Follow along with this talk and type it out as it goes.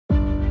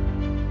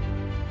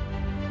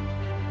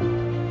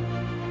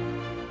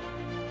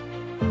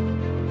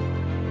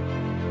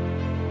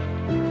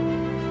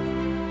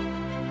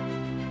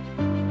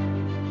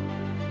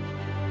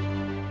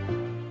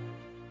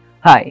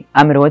Hi,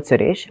 I'm Rohit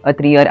Suresh, a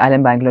 3-year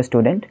ALLENite Bangalore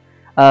student.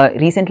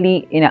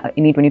 Recently, in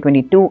NEET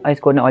 2022, I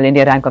scored an All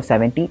India rank of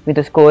 70 with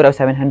a score of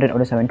 700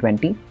 out of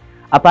 720.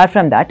 Apart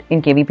from that,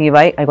 in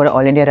KVPY, I got an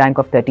All India rank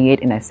of 38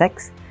 in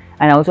SX,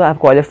 and I also have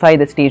qualified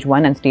the Stage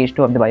 1 and Stage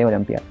 2 of the Bio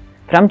Olympiad.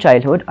 From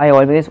childhood, I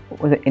always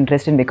was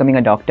interested in becoming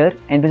a doctor,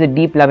 and it was a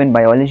deep love in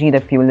biology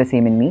that fueled the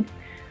same in me.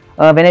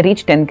 When I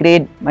reached 10th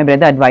grade, my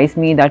brother advised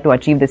me that to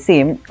achieve the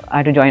same, I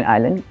had to join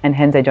ALLEN, and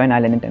hence I joined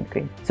ALLEN in 10th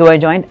grade. So I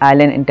joined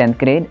ALLEN in 10th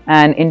grade,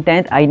 and in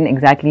 10th, I didn't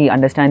exactly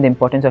understand the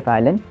importance of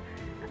ALLEN.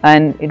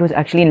 And it was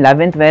actually in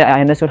 11th where I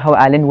understood how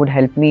ALLEN would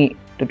help me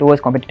towards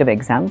competitive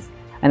exams.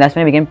 And that's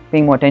when I began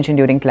paying more attention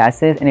during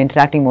classes and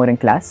interacting more in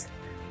class.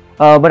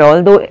 But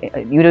although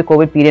due to the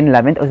COVID period in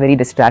 11th, I was very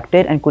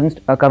distracted and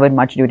couldn't cover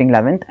much during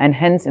 11th. And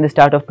hence, in the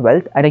start of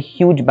 12th, I had a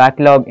huge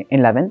backlog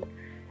in 11th.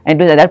 And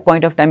it was at that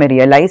point of time I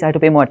realized I had to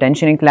pay more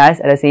attention in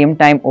class, at the same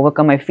time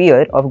overcome my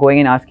fear of going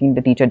and asking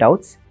the teacher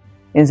doubts.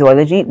 In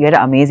zoology, we had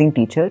an amazing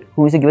teacher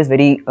who used to give us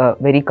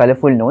very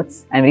colorful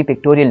notes and very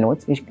pictorial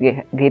notes, which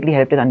greatly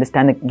helped us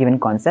understand the given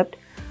concept.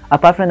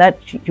 Apart from that,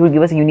 she would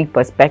give us a unique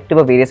perspective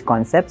of various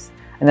concepts,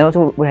 and that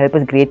also would help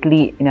us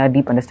greatly in our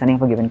deep understanding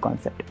of a given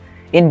concept.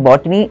 In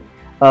botany,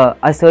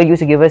 our sir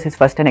used to give us his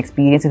first-hand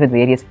experiences with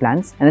various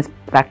plants, and this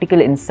practical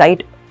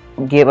insight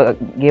gave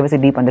us a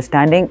deep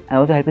understanding and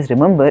also helped us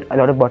remember a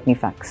lot of botany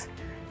facts.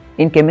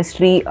 In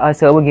chemistry, our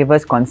sir would give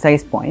us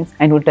concise points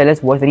and would tell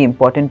us what's very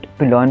important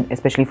to learn,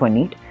 especially for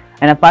NEET.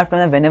 And apart from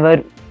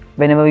that,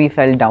 whenever we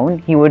fell down,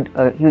 he would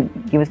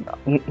give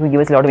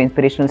us a lot of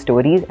inspirational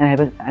stories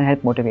and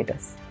help motivate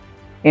us.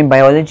 In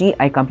biology,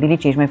 I completely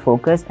changed my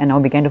focus and now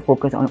began to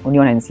focus only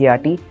on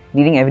NCERT,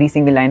 reading every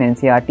single line in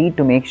NCERT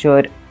to make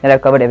sure that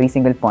I've covered every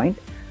single point.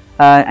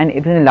 And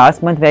it was in the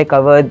last month where I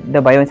covered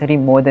the bio NCERT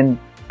more than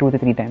 2 to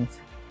 3 times.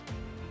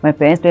 My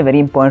parents played a very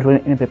important role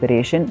in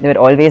preparation. They were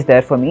always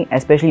there for me,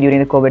 especially during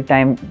the COVID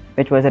time,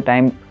 which was a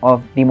time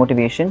of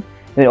demotivation.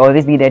 They would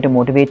always be there to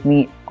motivate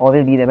me,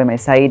 always be there by my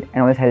side,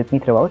 and always help me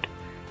throughout.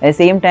 At the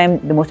same time,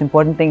 the most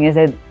important thing is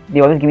that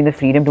they always give me the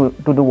freedom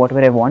to do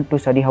whatever I want, to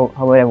study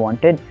however I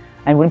wanted,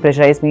 and wouldn't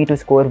pressurize me to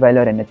score well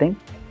or anything.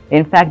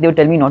 In fact, they would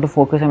tell me not to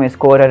focus on my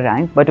score or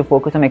rank, but to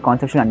focus on my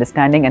conceptual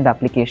understanding and the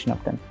application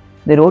of them.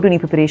 The road to NEET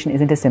preparation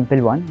isn't a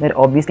simple one. There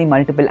are obviously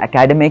multiple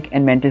academic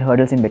and mental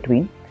hurdles in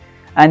between.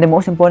 And the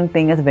most important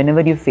thing is, whenever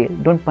you fail,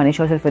 don't punish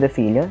yourself for the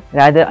failure.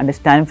 Rather,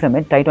 understand from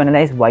it, try to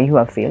analyze why you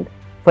have failed.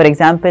 For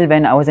example,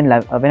 when I was in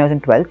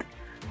 12th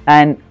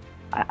and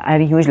I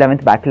had a huge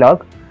 11th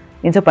backlog,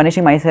 instead of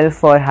punishing myself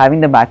for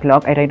having the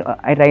backlog, I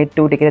tried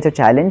to take it as a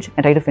challenge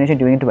and try to finish it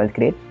during 12th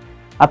grade.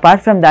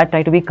 Apart from that,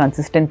 try to be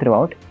consistent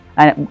throughout,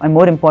 and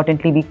more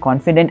importantly, be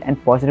confident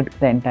and positive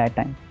the entire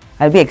time.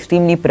 I'll be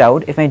extremely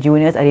proud if my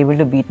juniors are able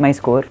to beat my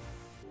score